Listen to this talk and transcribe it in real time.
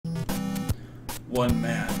one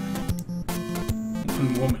man,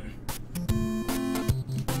 one woman.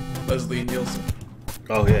 Leslie Nielsen.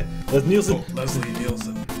 Oh yeah, Leslie Nielsen. Oh, Leslie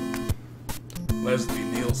Nielsen. Leslie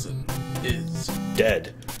Nielsen is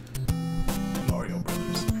dead. Mario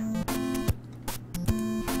Brothers.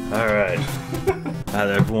 Alright. Hi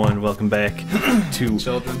there, everyone. Welcome back to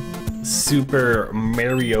Children. Super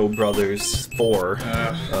Mario Brothers 4,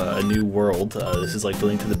 A New World. This is like the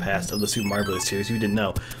Link to the Past of the Super Mario Brothers series. You didn't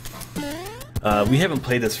know. We haven't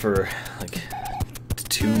played this for like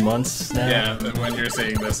 2 months now. Yeah, but when you're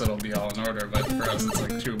saying this, it'll be all in order, but for us, it's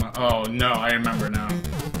like 2 months. Oh no, I remember now.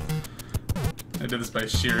 I did this by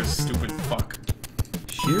sheer stupid fuck.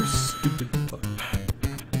 Sheer stupid fuck.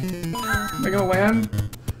 Am I gonna land?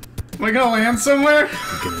 Am I gonna land somewhere?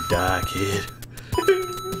 You're gonna die, kid.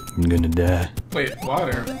 I'm gonna die. Wait,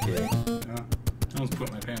 water? Yeah. I almost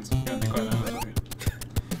put my pants. Gotta be quite honest with you.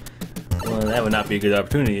 Well, that would not be a good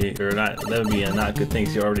opportunity, or not. That would be a not good thing.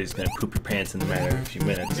 So you're already just gonna poop your pants in a matter of a few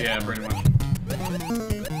minutes. Yeah, pretty much.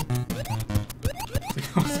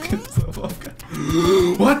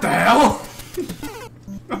 What the hell?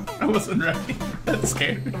 I wasn't ready. That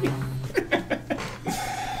scared me.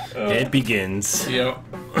 It begins. Yep.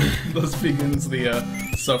 Thus begins the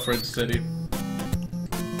suffrage city.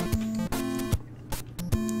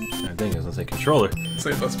 I think I was gonna say controller.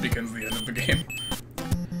 Say thus begins the end of the game.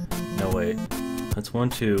 No, wait. That's 1,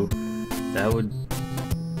 2. That would...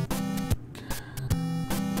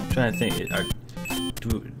 I'm trying to think. Do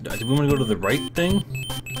we want to go to the right thing?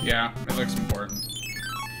 Yeah, it looks important.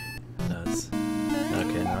 It does.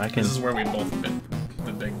 Okay, now I can... This is where we both bit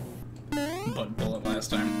the big butt bullet last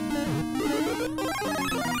time.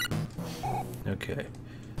 Okay.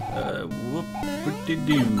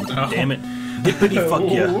 Whoop-de-doo. Oh. Damn it. Dippity fuck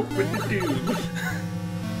ya. Whoop-de-doo.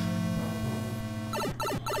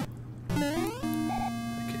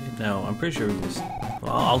 Okay, now I'm pretty sure we just...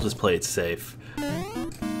 Well, I'll just play it safe.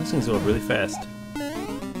 This thing's going really fast.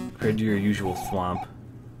 Compared to your usual thwomp.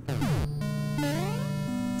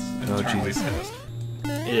 Oh, Jesus. Pissed.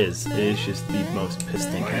 It is. It is just the most pissed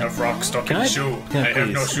thing. I have rock stuck Can in I- the shoe. can I I have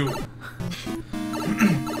no please? shoe.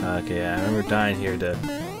 Okay, I remember dying here to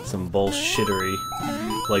some bullshittery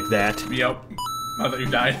like that. Yep. Now that you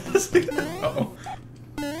died. Uh-oh.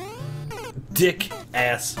 Dick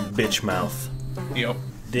ass bitch mouth. Yep.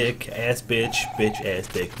 Dick ass bitch, bitch ass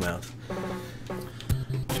dick mouth.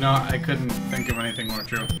 You know, I couldn't think of anything more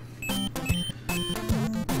true.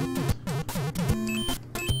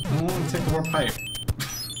 Oh, take the warp pipe.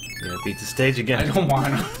 Yeah, beat the stage again. I don't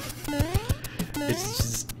wanna. It's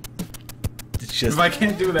just. If I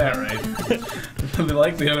can't do that right, the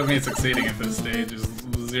likelihood of me succeeding at this stage is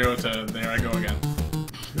 0 to there I go again.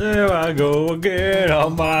 There I go again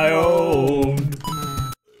on my own.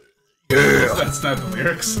 Yeah. That's not the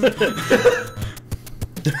lyrics. If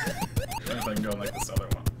I can go like this other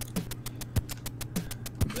one.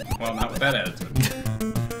 Well, not with that attitude.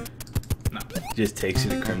 No. Just takes you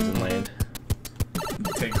to Crimson Land.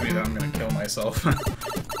 It takes me that I'm gonna kill myself.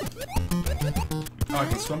 Oh, I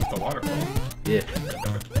can swim with the waterfall. Yeah.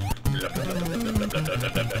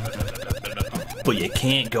 But you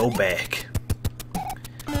can't go back.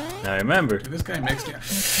 Now remember, This guy makes me.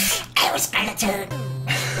 I was gonna turn.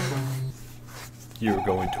 you were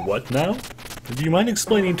going to what now? Do you mind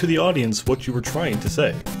explaining to the audience what you were trying to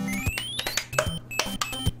say?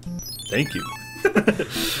 Thank you.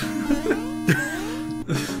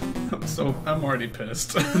 I'm already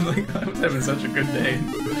pissed. Like, I was having such a good day.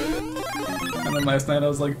 And then last night I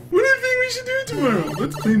was like, what do you think we should do tomorrow?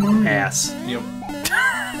 Let's play Mario. Ass. Yep.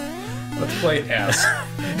 Let's play ass.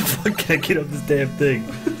 Fuck, can I get up this damn thing?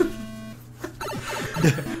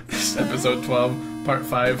 Episode 12, part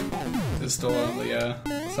 5 is still on the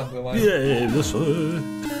assembly line. Yeah, this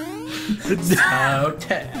one.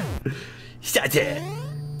 Shut it.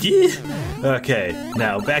 Okay,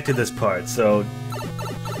 now back to this part. So,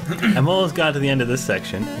 I'm almost got to the end of this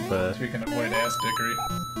section. But We can avoid ass dickery.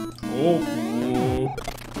 Oh.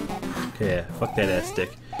 yeah, fuck that ass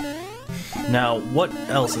stick. Now, what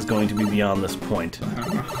else is going to be beyond this point?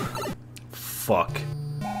 Uh-huh. Fuck.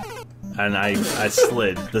 And I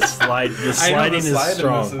slid. The sliding is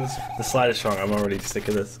strong. The slide is strong. I'm already sick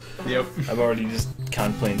of this. Yep. I'm already just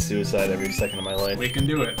contemplating suicide every second of my life. We can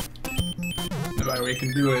do it. If we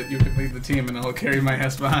can do it, you can lead the team and I'll carry my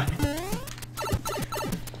ass behind.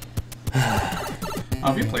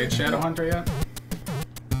 Have you played Shadowhunter yet?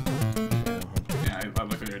 Yeah, I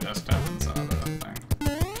looked at your desktop and saw the thing.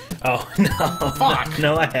 Oh, no. Fuck!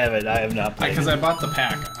 No, I haven't. I have not played Because it. I bought the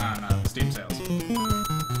pack on Steam sales.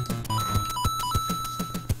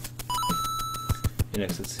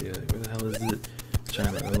 Next, let's see. Where the hell is it?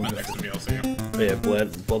 Trying to my next DLC. Oh, yeah,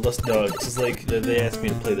 Bloodlust. No, it's just like they asked me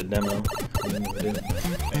to play the demo. They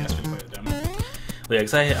asked me to play the demo. Well, yeah,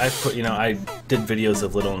 because I put, you know, I did videos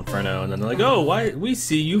of Little Inferno, and then they're like, oh, why, we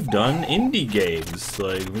see you've done indie games.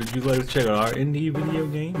 Like, would you like to check out our indie video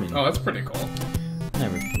game? And Oh, that's pretty cool.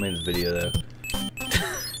 never made the video, though.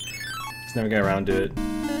 Just never got around to it.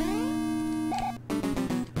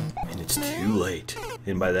 And it's too late.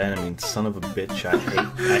 And by that, I mean, son of a bitch, I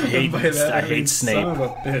hate Snape. Son of a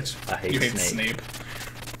bitch. I hate You hate Snape.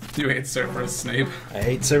 You hate Cerberus Snape. I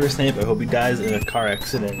hate Severus Snape. I hope he dies in a car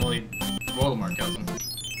accident. Well, Voldemort kills him.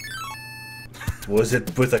 Was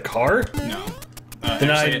it with a car? No. Then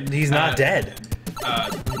Actually, he's not dead.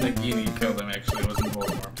 Nagini killed him, actually. It wasn't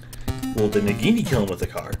Voldemort. Well, did Nagini kill him with a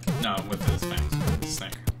car? No, with his fangs. With his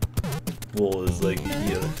snake. Well, it was like,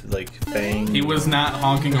 you know, like Fang. He was not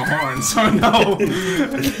honking a horn, so no.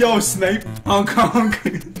 Yo, Snape, honk honk.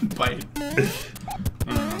 Bite.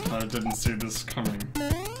 I didn't see this coming.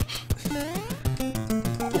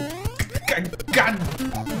 God.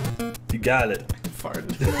 You got it.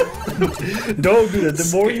 Farted. Don't do that. The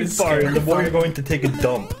more you Scary fart, the more fart. you're going to take a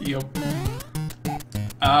dump. Yep.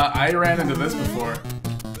 I ran into this before.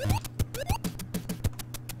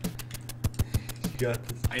 You got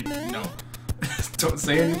this. I know. Don't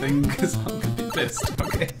say anything because I'm gonna be pissed.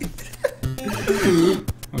 Okay.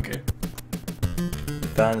 Okay.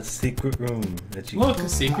 Found a secret room that you Look, a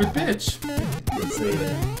secret bitch. can say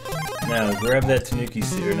that. Now, grab that Tanuki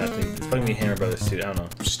suit, or nothing. It's probably gonna be Hammer Brothers suit, I don't know.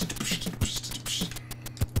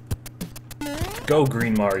 Go,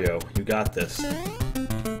 Green Mario. You got this.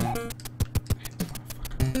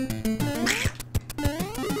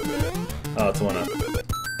 Oh, it's a 1-up.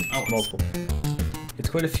 Oh, Multiple. It's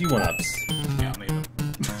quite a few 1-ups. Yeah, I'll leave him.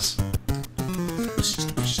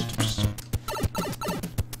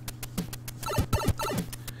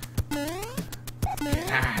 Get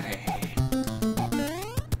out of here.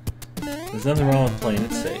 There's nothing wrong with playing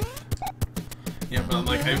it safe. Yeah, but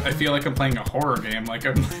like I feel like I'm playing a horror game. Like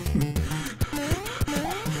I'm.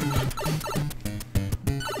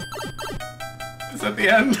 Is that the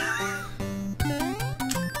end?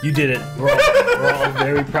 You did it. We're all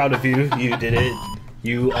very proud of you. You did it.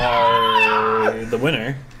 You are the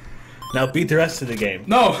winner. Now beat the rest of the game.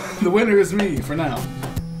 No, the winner is me for now.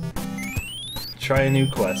 Try a new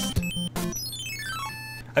quest.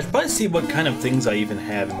 I should probably see what kind of things I even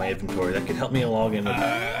have in my inventory that could help me along in. I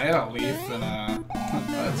had a leaf and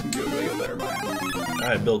had some good radio there, man. All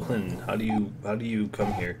right, Bill Clinton. How do you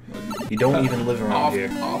come here? You don't even live around here.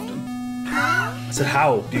 Often. I said,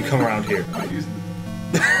 how do you come around here? I use.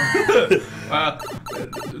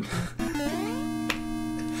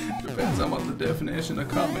 Depends on what the definition of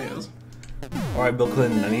come is. All right, Bill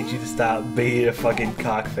Clinton. I need you to stop being a fucking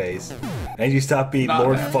cockface. I need you to stop being Not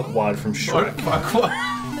Lord that. Fuckwad from Shrek. Fuck what?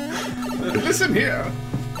 Listen here.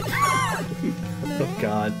 Oh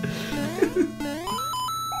God.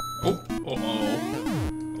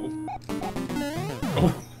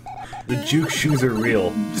 Oh. The juke shoes are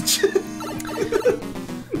real.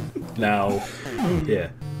 Now, yeah,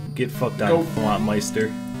 get fucked on,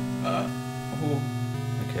 Meister. Oh.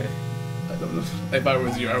 Okay. I don't know. If I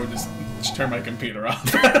was you, I would just turn my computer off.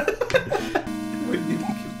 Wait, you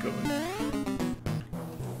can keep going.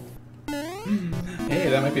 Hey,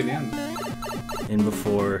 that might be the end. And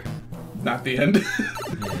before. Not the end. Yeah.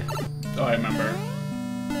 Oh, I remember.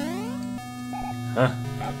 Huh?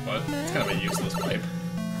 What? It's kind of a useless pipe.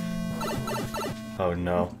 Oh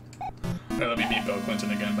no. Or let me beat Bill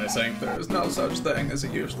Clinton again by saying there is no such thing as a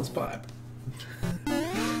useless pipe.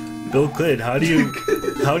 Bill Clinton, how do you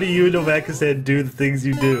and Novakistan do the things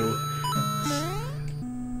you do?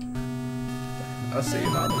 I'll see you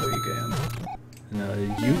on the weekend. No,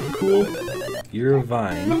 you cool? You're a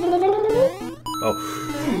vine. Oh.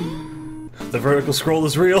 The vertical scroll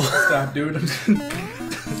is real. Stop, dude.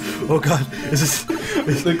 Oh God, is this...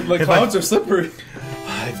 The clouds are slippery.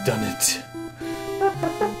 I've done it.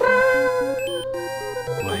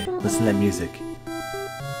 Wait, listen to that music.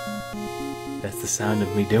 That's the sound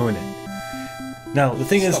of me doing it. Now, the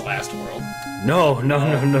thing It's is... the last world. No.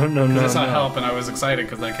 It's not help, and I was excited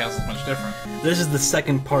because that castle's much different. This is the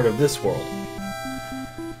second part of this world.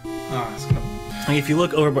 Oh, it's gonna... I mean, if you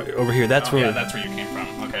look over here, that's where... Yeah, that's where you came from.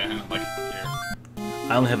 Okay, and like here.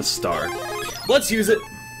 I only have a star. Let's use it!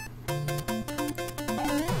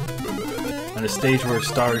 On a stage where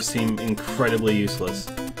stars seem incredibly useless.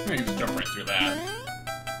 You can just jump right through that.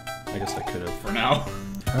 I guess I could have. For now.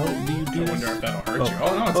 How do you do I wonder this? if that'll hurt you.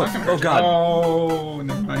 Oh no, it's not gonna hurt Oh God. you. Oh,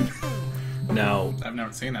 never mind. No. I've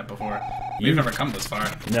never seen that before. We've never come this far.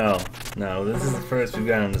 No. This is the first we've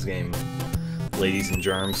got on this game. Ladies and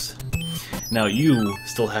germs. Now you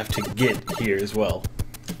still have to get here as well.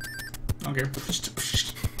 Okay.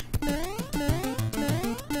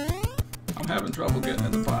 I'm having trouble getting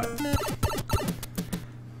in the pot.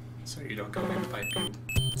 So you don't go in the pipe, you.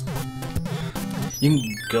 You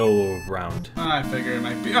can go around. I figure it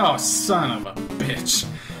might be. Oh, son of a bitch.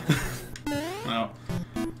 Well,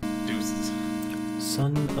 deuces.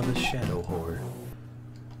 Son of a shadow whore.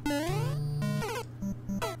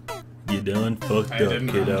 You done fucked I up, didn't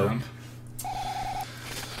kiddo. jump.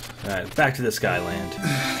 Alright, back to the Skyland.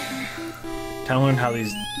 Time to learn how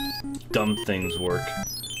these dumb things work.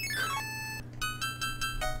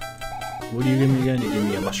 What do you give me again? You give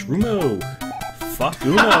me a mushroomo! Fuck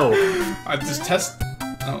Uno! I just test.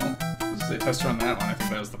 Oh, just say test run that one. I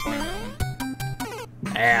think that was the point of that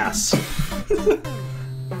one. Ass.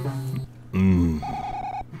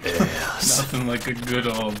 Ass. Nothing like a good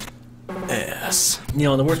old. Ass. You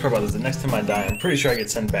know, and the worst part about this is the next time I die, I'm pretty sure I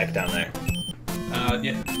get sent back down there.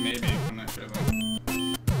 Yeah, maybe. I'm not sure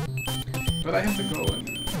though. But I have to go and.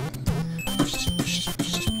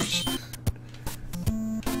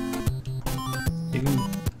 You can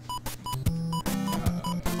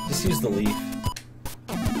just use the leaf.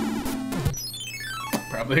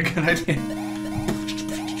 Probably a good idea.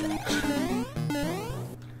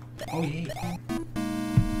 Oh yeah.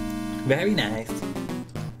 Very nice.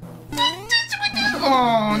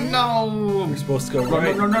 Oh no! We're supposed to go Run,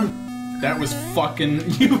 right. run, run, run! That was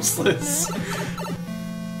fucking useless.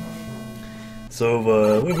 So,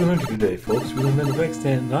 what have we learned today, folks? We learned that the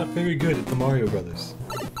Vextan not very good at the Mario Brothers.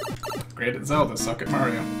 Great at Zelda, suck at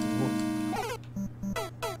Mario.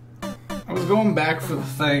 I was going back for the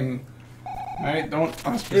thing. Alright, don't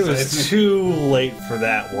It was too late for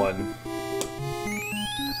that one.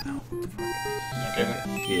 Okay.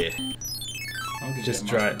 Yeah. I'll get Just you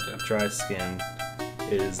a dry, mushroom, Jeff. dry skin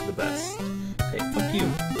is the best. Hey, fuck you.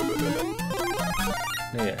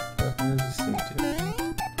 Yeah, what does this thing do?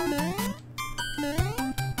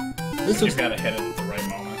 This You've looks gotta hit it at the right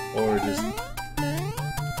moment. or just.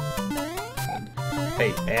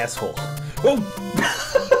 Hey, asshole. Oh!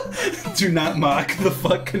 Do not mock the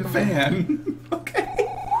fucking fan. Okay.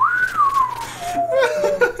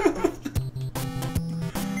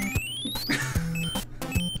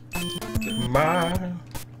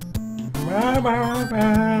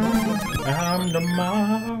 I'm the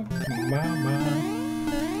mama.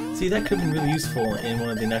 See, that could have been really useful in one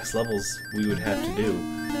of the next levels we would have to do.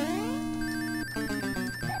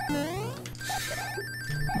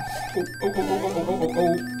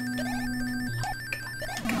 Oh.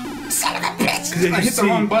 Son of a bitch! I hit the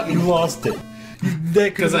wrong button. You lost it.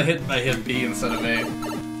 Because I hit B instead of A.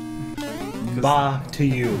 Ba to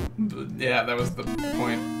you. Yeah, that was the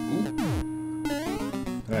point.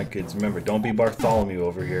 Alright, kids, remember, don't be Bartholomew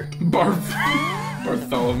over here.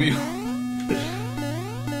 Bartholomew.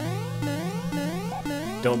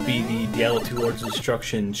 Don't be the Diablo 2 Lord's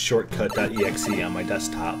Destruction shortcut.exe on my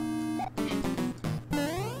desktop.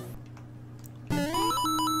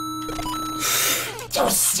 You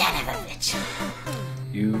son of a bitch!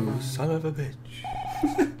 You son of a bitch.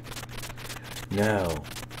 Now,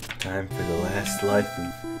 time for the last life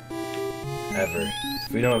of ever.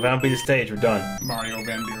 If I don't beat the stage, we're done. Mario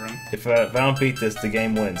Van Buren. If I don't beat this, the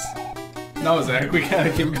game wins. No, Zach, we gotta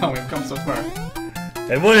keep going. We've come so far.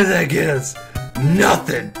 And what does that get us?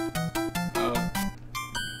 Nothing!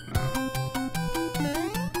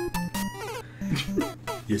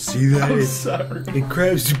 You see that? I'm sorry. It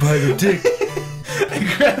grabs you by the dick.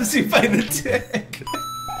 It grabs you by the dick.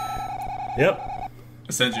 Yep.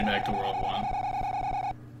 It sends you back to World 1.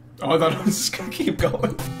 Oh, I thought I was just gonna keep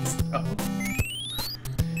going. So.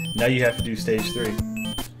 Now you have to do stage 3.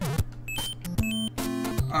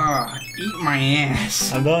 Ah, eat my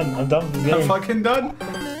ass. I'm done. I'm done with the I'm game. fucking done?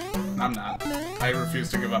 I'm not. I refuse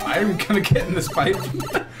to give up. I'm gonna get in this pipe.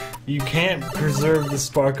 You can't preserve the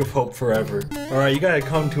spark of hope forever. Alright, you gotta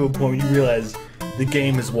come to a point where you realize the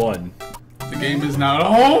game is won. The game is now.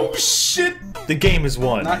 Oh, shit! The game is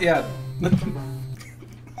won. Not yet.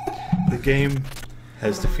 The game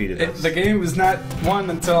has defeated us. The game is not won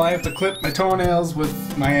until I have to clip my toenails with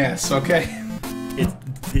my ass, okay?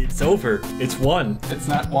 It's over. It's won. It's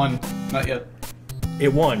not won. Not yet.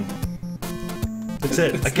 It won. That's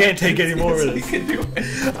it. I can't take any more of You this. can do it.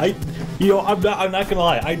 I'm not gonna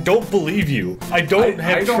lie. I don't believe you. I don't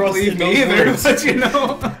have I don't trust believe in me those either, words. but you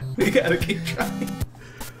know, we gotta keep trying.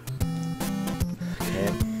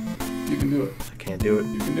 You can do it. I can't do it.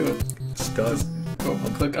 You can do it. It's done. Go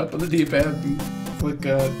click up on the D-pad and click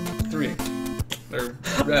 3. They're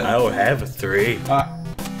red. I don't have a 3.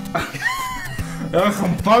 I'm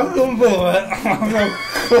fucking bullet.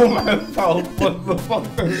 Oh my fault. What the fuck?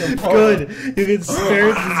 Good. You can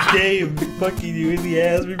spare this game. Fucking you in the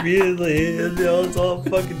ass repeatedly. And it's all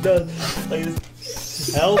fucking done. Like,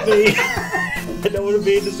 just help me. I don't want to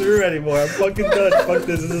be in this room anymore. I'm fucking done. Fuck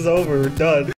this. This is over. We're done.